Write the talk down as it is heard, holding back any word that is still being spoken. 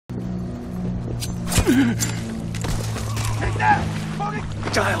Take that!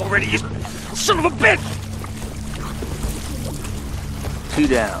 Die already, you son of a bitch! 2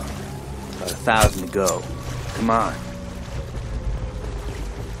 down. About 1,000 to go. Come on.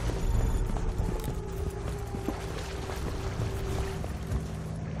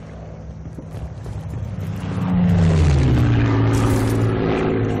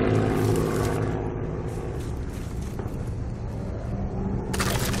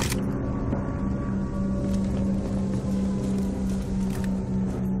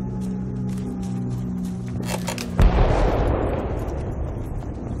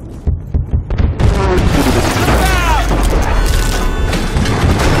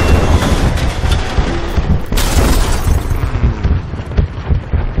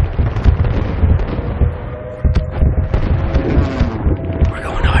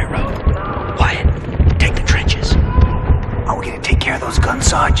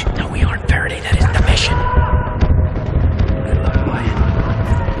 No, we aren't, Faraday. That isn't the mission. Good luck, Wyatt.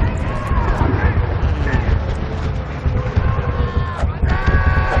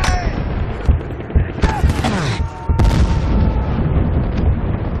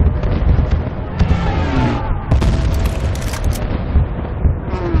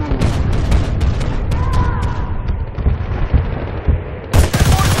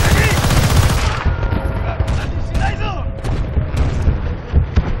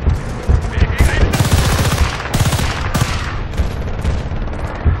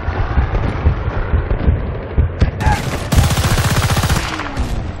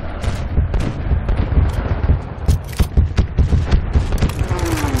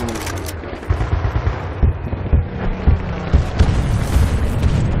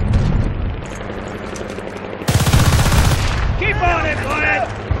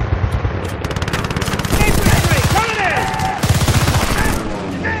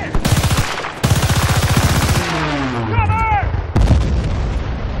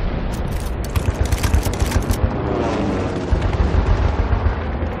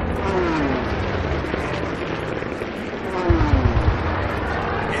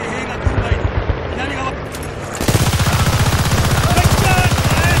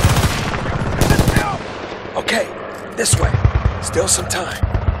 This way. Still some time.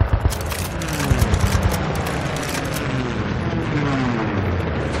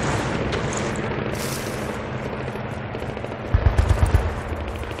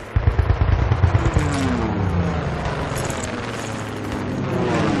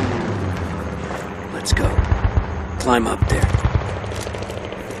 Let's go. Climb up there.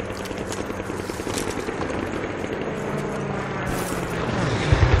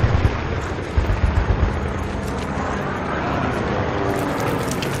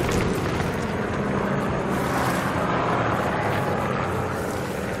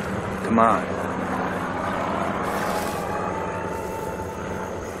 Come on.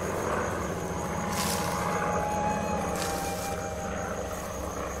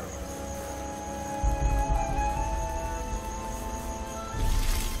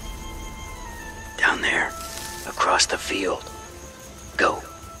 Down there, across the field. Go.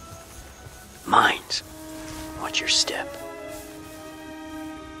 Mines. Watch your step.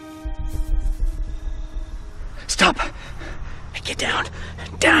 Stop! Get down.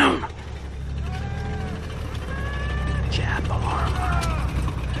 Down! Jab alarm.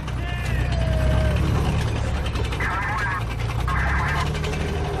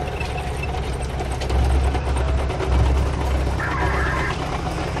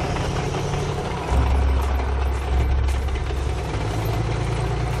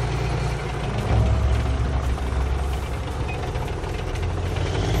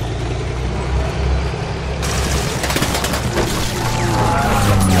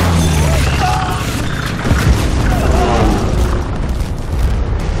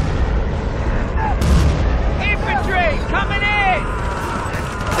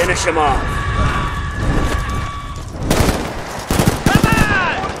 Finish him off. Come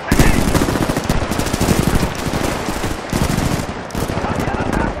on!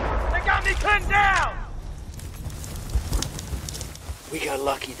 They got me pinned down! We got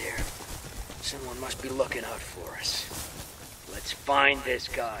lucky there. Someone must be looking out for us. Let's find this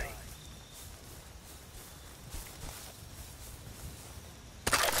guy.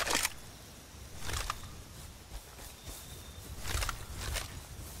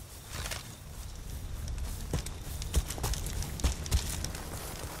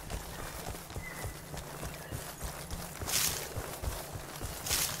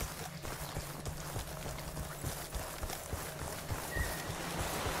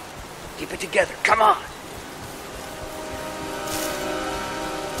 Keep it together. Come on.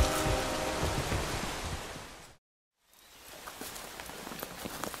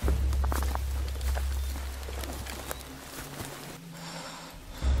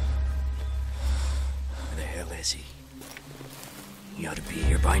 You ought to be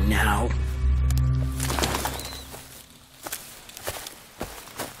here by now.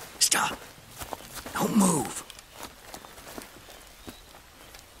 Stop. Don't move.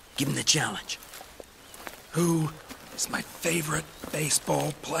 Give him the challenge. Who is my favorite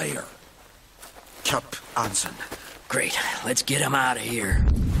baseball player? Cap Anson. Great. Let's get him out of here.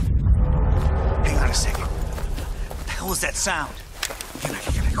 Hang on a second. What the hell was that sound?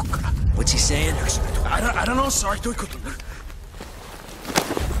 What's he saying? I don't know, sorry.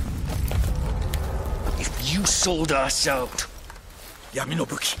 If you sold us out...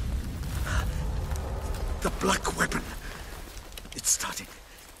 Yaminobuki. The black weapon. It's starting.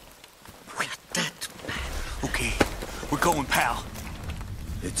 We're dead, man. Okay, we're going, pal.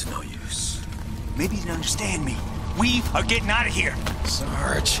 It's no use. Maybe you didn't understand me. We are getting out of here.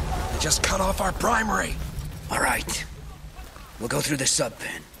 Sarge, they just cut off our primary. All right. We'll go through the sub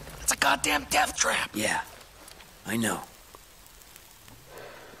pen. It's a goddamn death trap. Yeah, I know.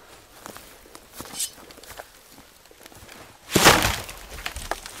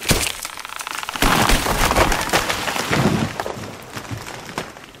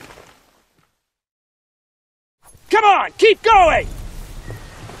 Come on, keep going!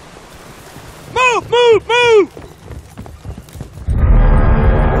 Move, move, move!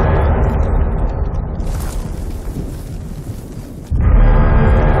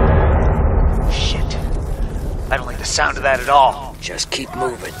 Shit. I don't like the sound of that at all. Just keep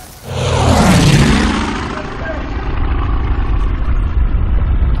moving.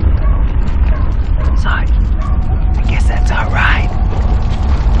 Sarge, I guess that's all right.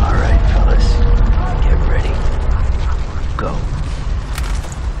 All right, fellas. Get ready. Go. All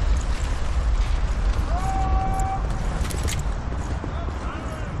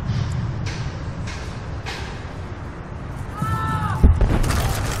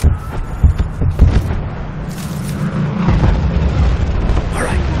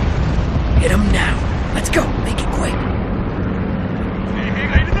right. Hit him now. Let's go. Make it quick.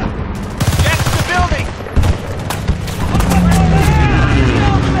 Get to the building!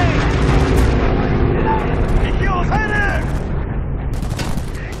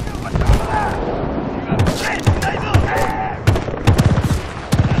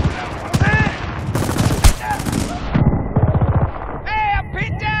 Hey, I'm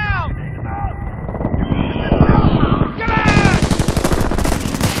pinned down!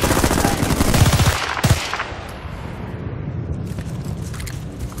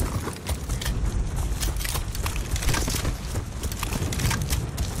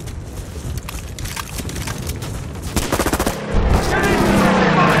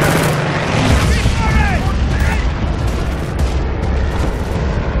 Come on!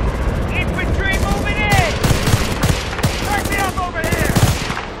 Infantry moving in! Start me up over here!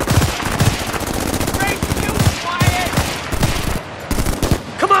 Great shoot, Wyatt!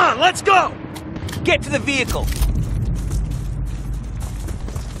 Come on, let's go! Get to the vehicle!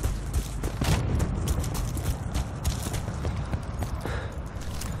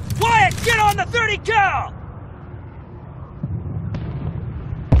 Wyatt, get on the 30 cal!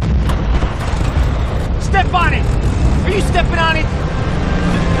 Step on it! Are you stepping on it?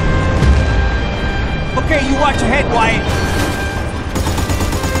 Okay, you watch your head, Wyatt.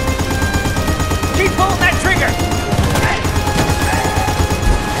 Keep pulling that trigger!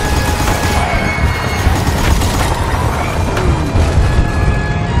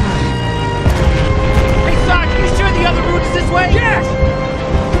 Hey, Sarge, you sure the other route is this way? Yes!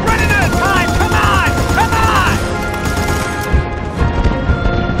 We're running out of time! Come on! Come on!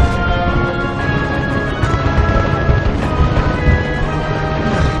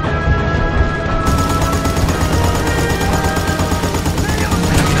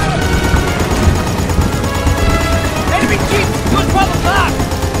 Enemy jeep! 212 o'clock!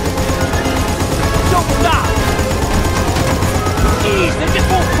 Don't stop! Jeez, they just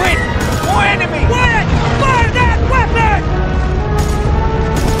won't quit! More enemy! Wyatt, fire that weapon!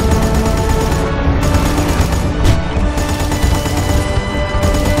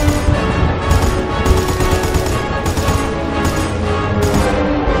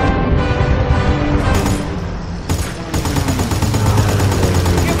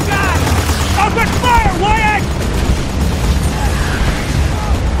 You got it! Open fire, Wyatt!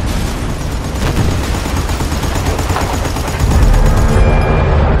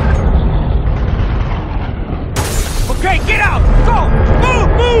 Okay, get out! Go! Move,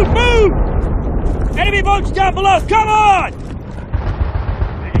 move, move! Enemy boats down below, come on!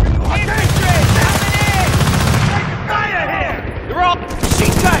 Infantry! Coming in! Fire here! They're all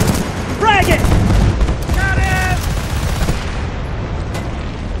machine guns! Frag it! Got him!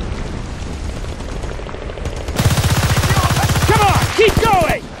 Come on,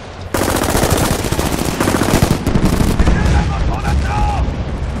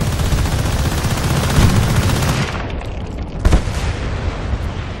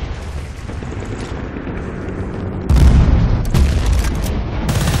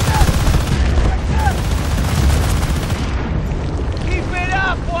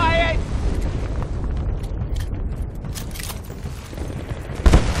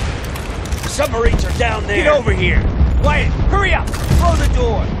 here. Wyatt, hurry up! Close the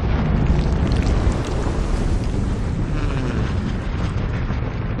door!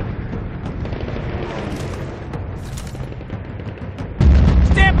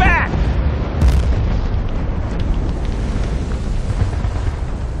 Stand back!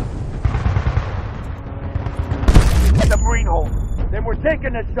 The marine hole. Then we're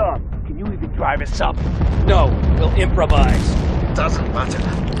taking the sub. Can you even drive us up? No, we'll improvise. Doesn't matter.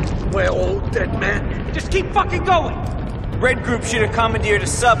 We're all dead men. Just keep fucking going! Red Group should have commandeered a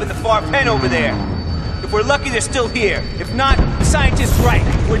sub in the far pen over there. If we're lucky, they're still here. If not, the scientist's right.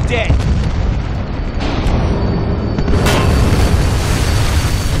 We're dead.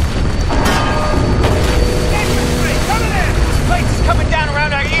 Infantry, coming in! This place is coming down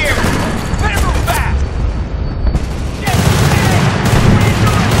around our ears. Better move fast!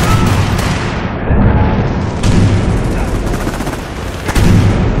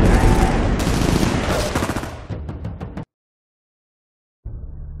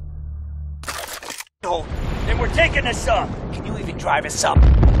 Then we're taking the sub. Can you even drive us up?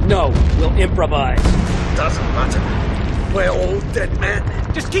 No, we'll improvise. Doesn't matter. We're all dead men.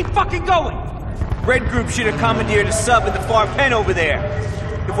 Just keep fucking going! Red Group should have commandeered a sub in the far pen over there.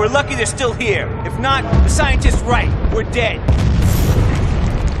 If we're lucky, they're still here. If not, the scientist's right. We're dead.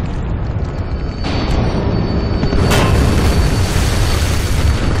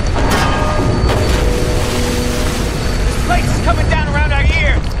 This place is coming down around our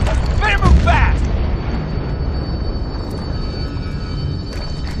ears. Better move fast!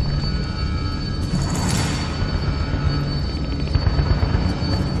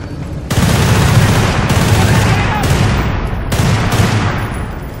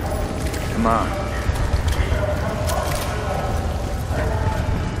 Come on.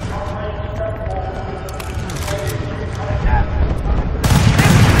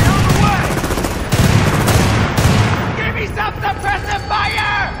 Give me some suppressive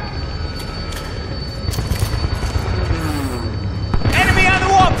fire! Enemy on the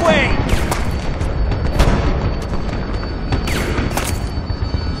walkway!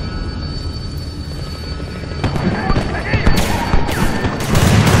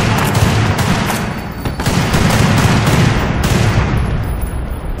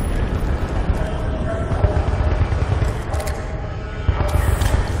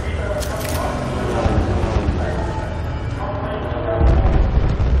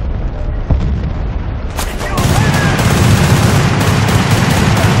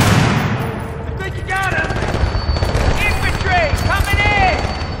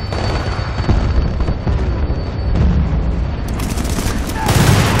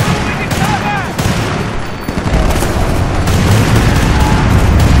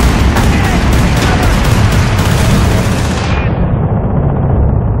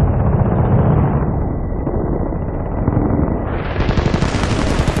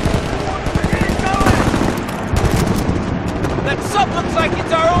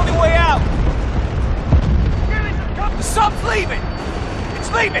 leaving!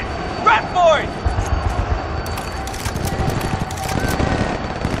 It's leaving! Run for it!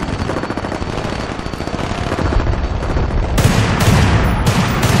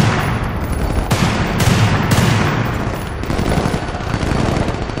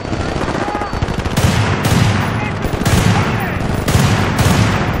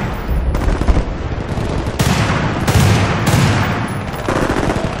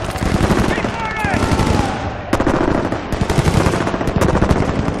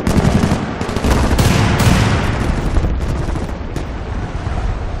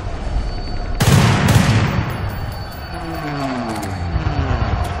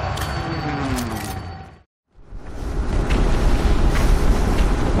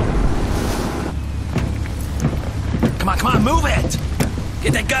 Come on, move it!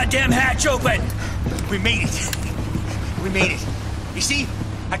 Get that goddamn hatch open! We made it. We made it. You see?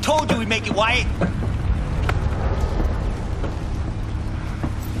 I told you we'd make it, Wyatt.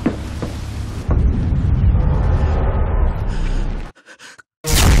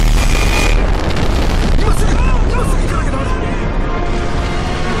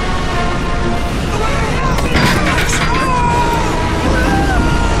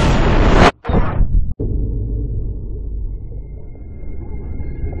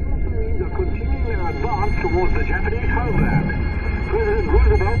 Towards the Japanese homeland. President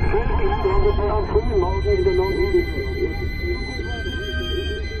Roosevelt said we had underground free mountain in the northeast.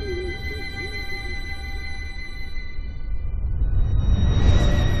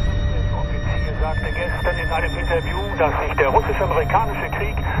 Offizier sagte gestern in einem Interview, dass sich der russisch-amerikanische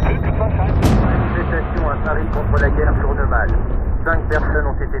Krieg höchstwahrscheinlich... Manifestation à Paris contre la guerre jour de mal. 5 personnes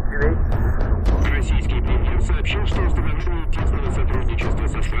ont été tuées. Российский бункер сообщил, что устанавливает тесное сотрудничество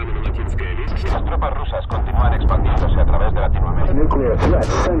со странами Латинской Америки. Las tropas rusas continúan expandiéndose a través de Latinoamérica. Nuclear threat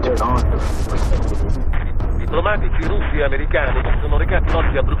centered on. Diplomatici russi e americani si sono recati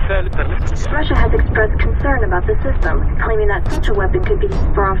oggi a Bruxelles per le... Russia has expressed concern about the system, claiming that such a weapon could be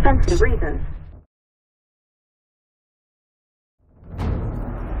used for offensive reasons.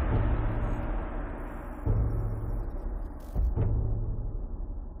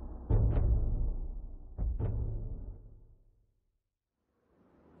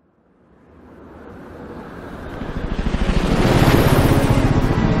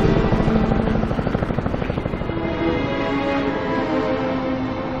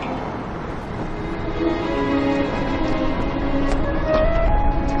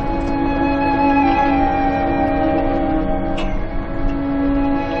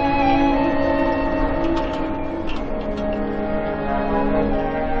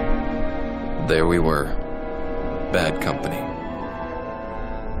 There we were. Bad company.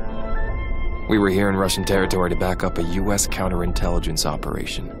 We were here in Russian territory to back up a US counterintelligence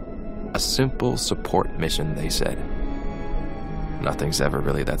operation. A simple support mission, they said. Nothing's ever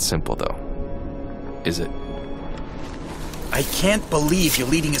really that simple, though. Is it? I can't believe you're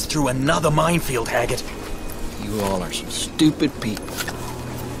leading us through another minefield, Haggett. You all are some stupid people.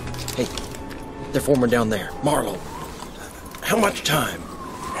 Hey, they're forming down there. Marlowe. How much time?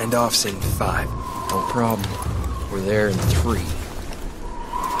 Handoff's in 5. No problem. We're there in 3.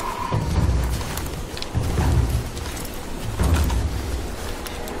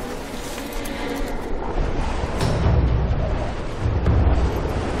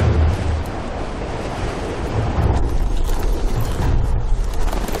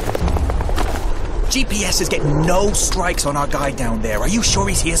 GPS is getting no strikes on our guy down there. Are you sure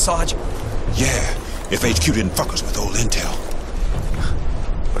he's here, Sarge? Yeah, if HQ didn't fuck us with old intel.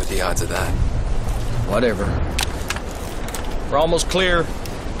 What are the odds of that? Whatever. We're almost clear.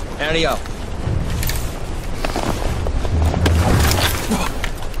 Ante up.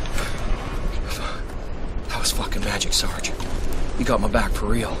 That was fucking magic, Sarge. You got my back for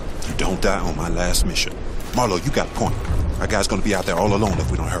real. You don't die on my last mission. Marlowe, you got a point. Our guy's gonna be out there all alone if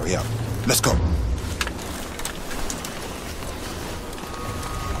we don't hurry up. Let's go.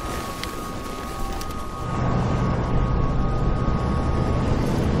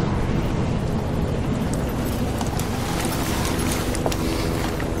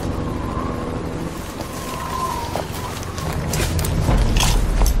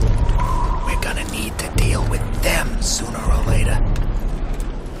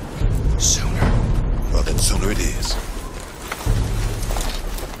 Sooner it is.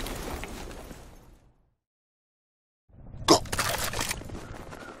 Go.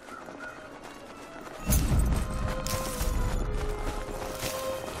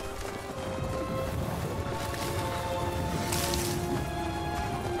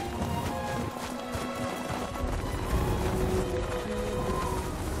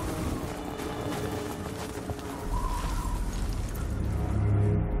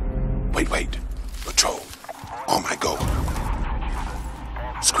 Wait. Patrol. On my go.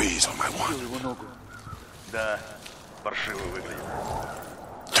 Squeeze on my 1. Да, паршиво выглядит.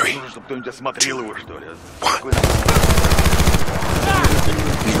 3. Нужно, чтобы кто-нибудь осмотрел его, что ли. 1.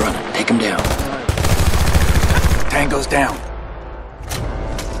 He's running. Take him down. Tango's down.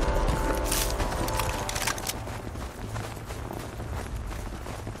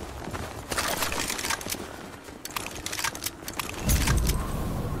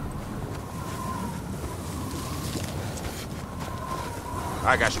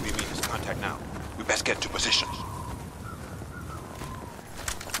 Our guy should be meeting his contact now. We best get to positions.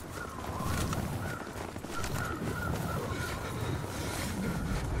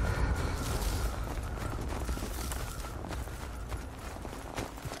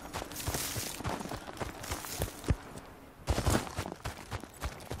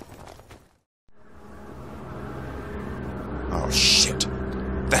 Oh, shit.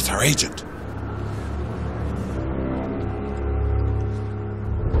 That's our agent.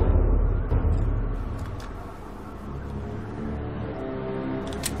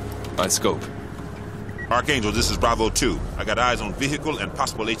 On scope. Archangel, this is Bravo 2. I got eyes on vehicle and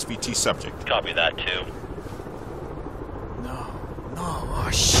possible HVT subject. Copy that, too. No. Oh,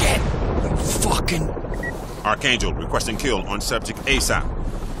 shit. You fucking... Archangel, requesting kill on subject ASAP.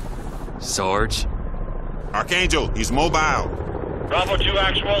 Sarge? Archangel, he's mobile. Bravo 2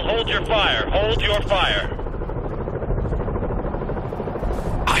 actual, hold your fire. Hold your fire.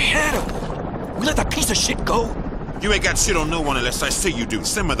 I had him. We let that piece of shit go. You ain't got shit on no one unless I say you do.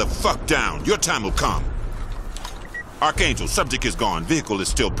 Simmer the fuck down. Your time will come. Archangel, subject is gone. Vehicle is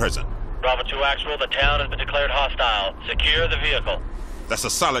still present. Bravo 2 Actual, the town has been declared hostile. Secure the vehicle. That's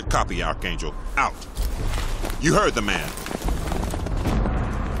a solid copy, Archangel. Out. You heard the man.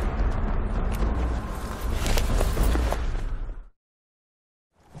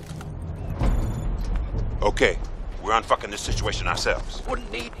 Okay, we're unfucking this situation ourselves.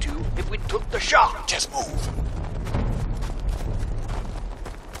 Wouldn't need to if we took the shot. Just move.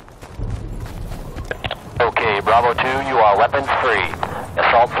 Okay, Bravo 2, you are weapons free.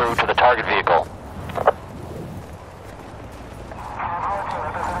 Assault through to the target vehicle.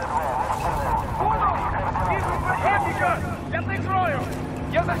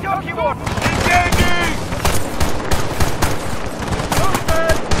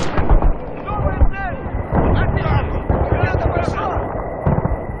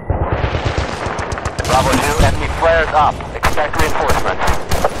 Bravo 2, enemy flares up. Expect reinforcements.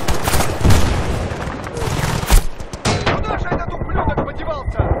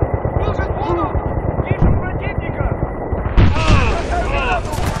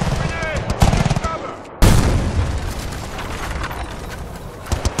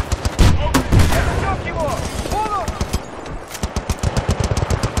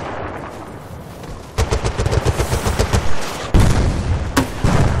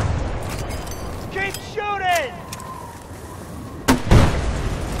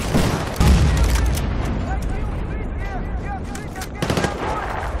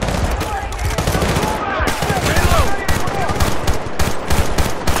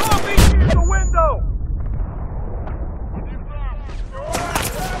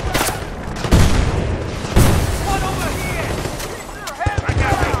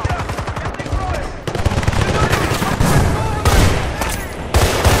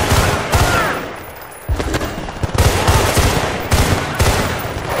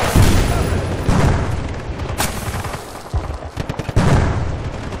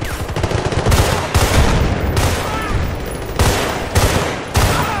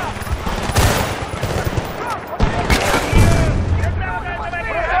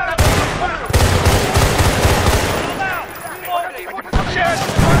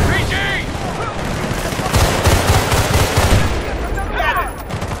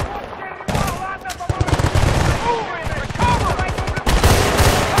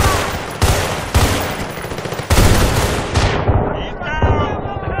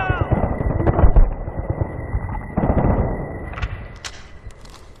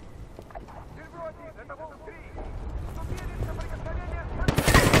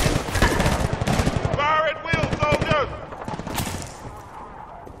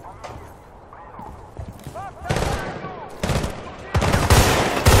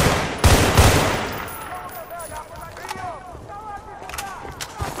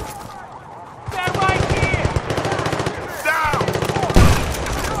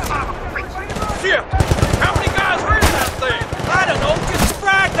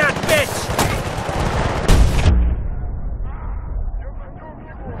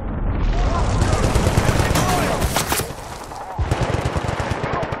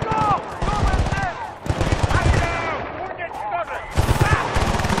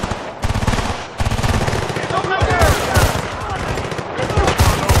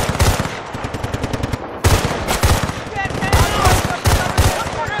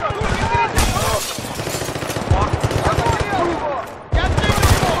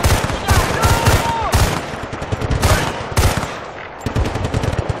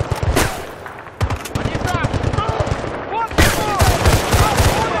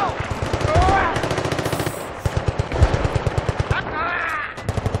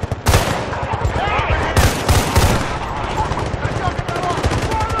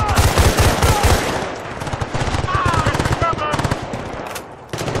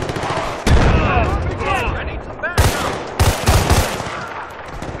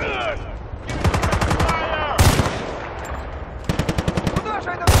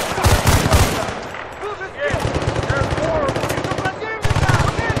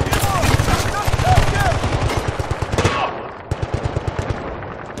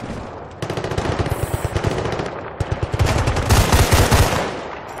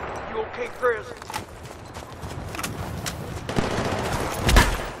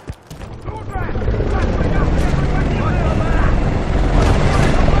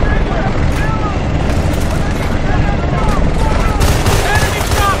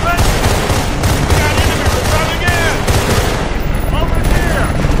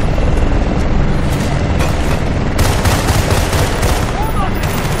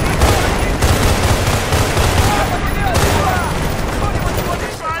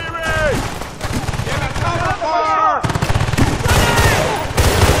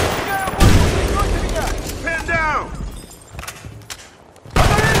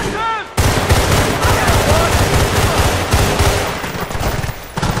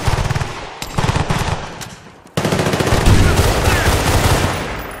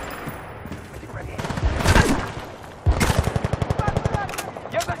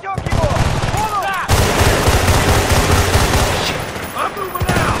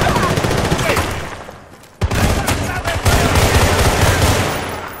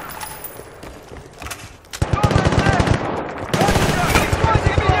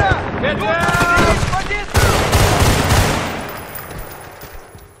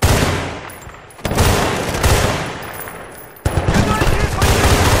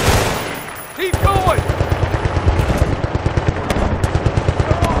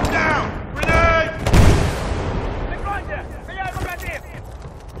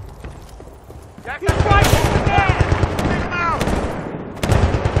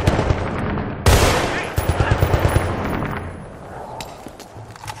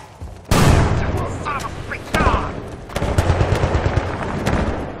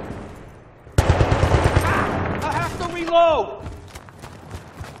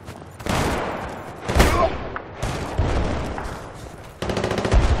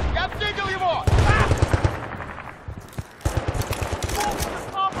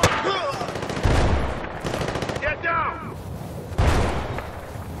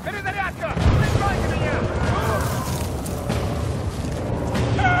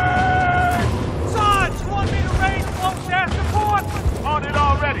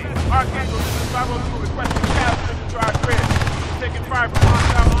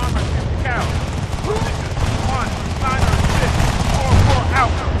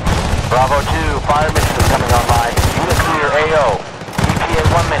 Bravo 2, fire mission is coming online. Unit clear AO. ETA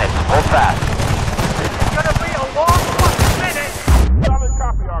 1 minute. Hold fast. This is gonna be a long fucking minute! Solid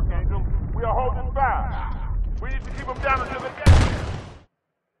copy, Archangel. We are holding fast. We need to keep them down until they get here.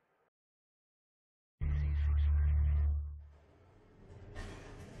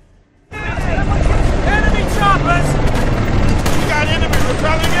 Enemy choppers! We got enemies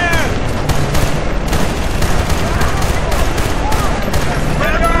repelling in!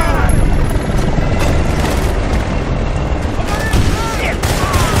 Head on!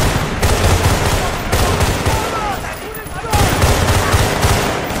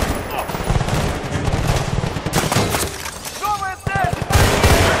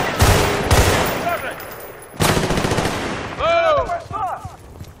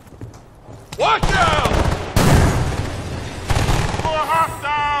 Watch out! More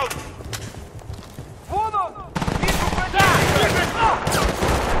hostiles!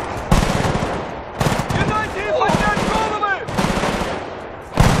 Юнайтед, поднять головы!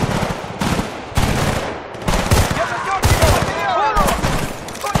 Я зажёг тебя, потерял!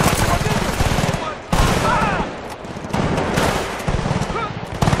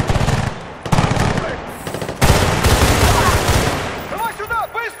 Давай сюда,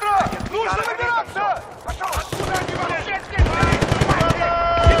 быстро! Нужно выбираться! Сюда, не вообще!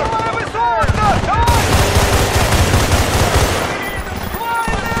 Не давай высовываться! Давай!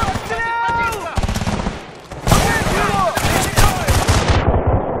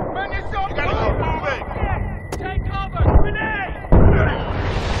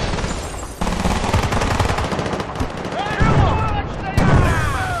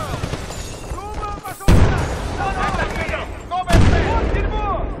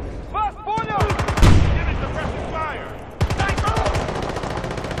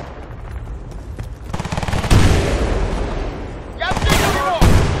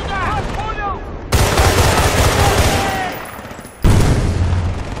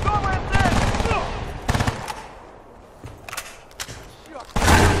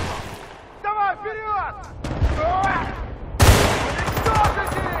 Давай, вперед!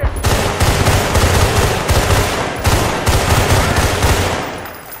 Уничтожите!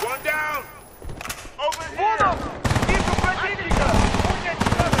 One down! Over Вон here! он! Вижу противника!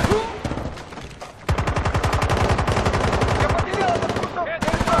 Я потерял этот кусок!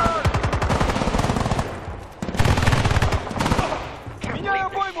 Меняю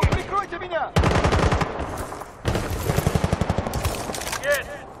обойму! Прикройте меня!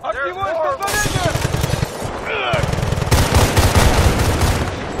 Активую столкновение!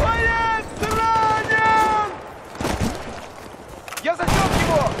 Боец ранен! Я засек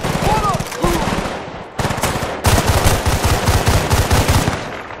его! Вон он!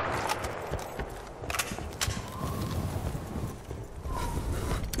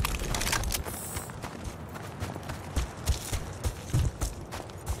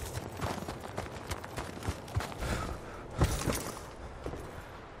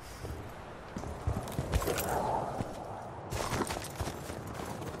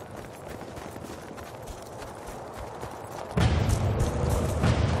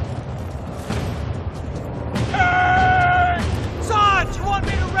 Sarge, you want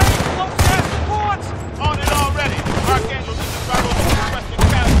me to raise close air supports? On it already! Archangel, this is Bravo 2 requesting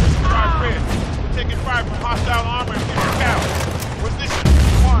casualties from our grid. We're taking fire from hostile armor and getting cows. Position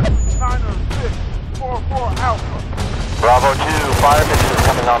 1-9-6-4-4 Alpha. Bravo 2, fire mission is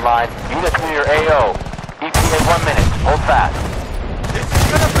coming online. Unit clear AO. ETA 1 minute. Hold fast. This is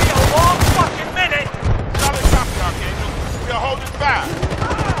gonna be a long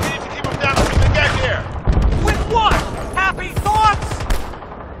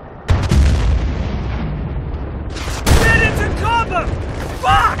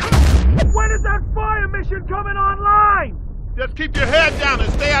mission coming online! Just keep your head down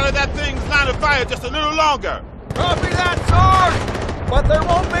and stay out of that thing's line of fire just a little longer. Copy that, Sarge! But there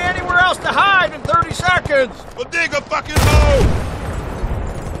won't be anywhere else to hide in 30 seconds! Well, dig a fucking hole!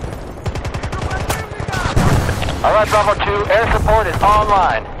 All right, Bravo 2, air support is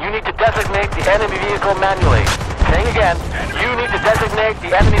online. You need to designate the enemy vehicle manually. Saying again, you need to designate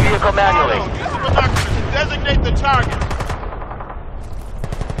the enemy vehicle manually. Use the binoculars to designate the target.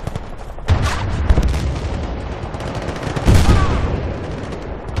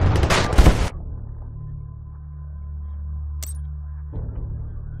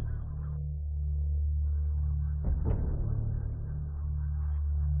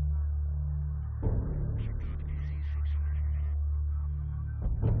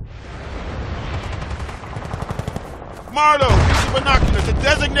 Marlo, use the binoculars to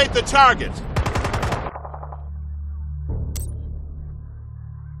designate the target.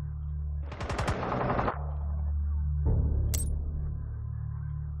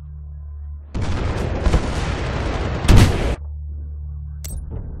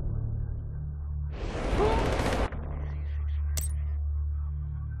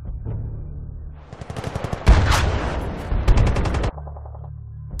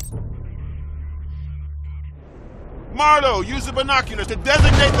 Marlo, use the binoculars to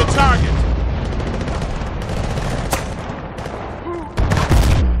designate the target.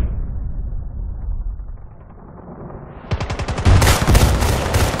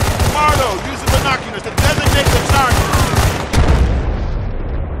 Marlo, use the binoculars to designate the target.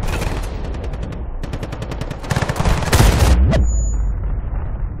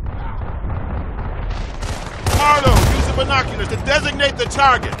 Marlo, use the binoculars to designate the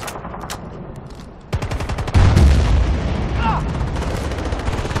target.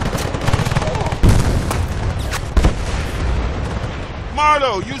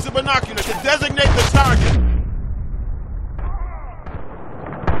 Marlo, use the binoculars to designate the target.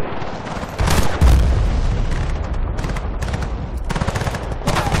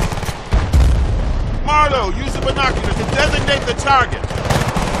 Marlo, use the binoculars to designate the target.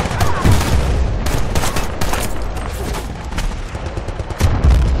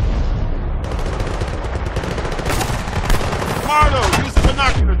 Marlo, use the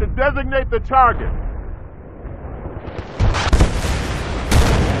binoculars to designate the target.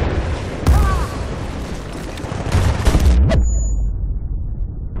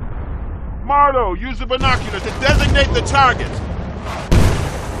 Marlo, use the binoculars to designate the target.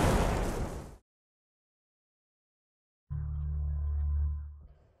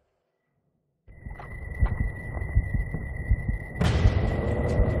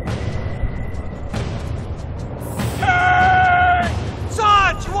 Hey!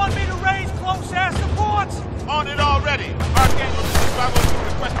 Sarge, you want me to raise close air support? On it already. Archangel, this is Bravo 2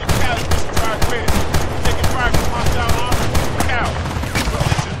 requesting Cal to our grid. Taking fire from hostile armor. Cal,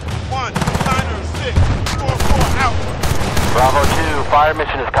 position 1, Niner 6, 4-4 out. Bravo 2, fire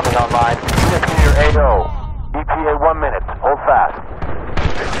mission is coming online. Unit clear AO. ETA 1 minute. Hold fast.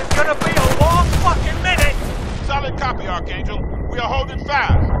 This is gonna be a long fucking minute! Solid copy, Archangel. We are holding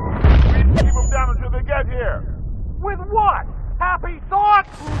fast. We need to keep them down until they get here. With what? Happy thoughts?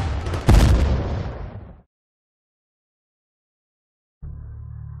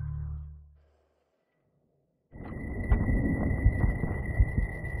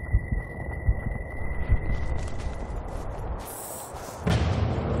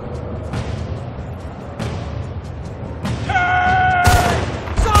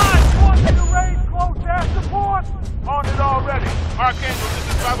 On it already. Archangel, this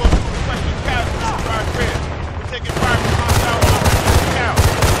is Bravo 2 requesting Cal to our grid. We're taking fire from hostile armor. Cal,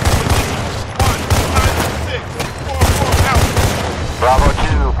 position 1, 9, 6, 4-4 out. Bravo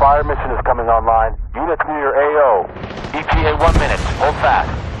 2, fire mission is coming online. Unit clear AO. ETA 1 minute. Hold fast.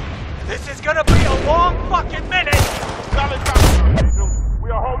 This is gonna be a long fucking minute! Solid copy, Archangel.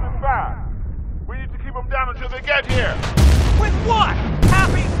 We are holding fast. We need to keep them down until they get here. With what?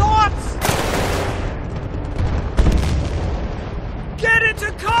 Happy thoughts? Get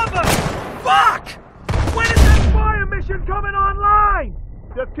into cover! Fuck! When is that fire mission coming online?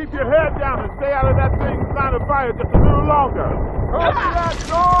 Just keep your head down and stay out of that thing's line of fire just a little longer. Copy that,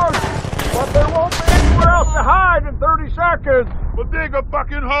 Sarge! But there won't be anywhere else to hide in 30 seconds! Well, dig a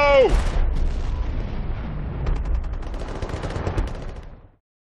fucking hole!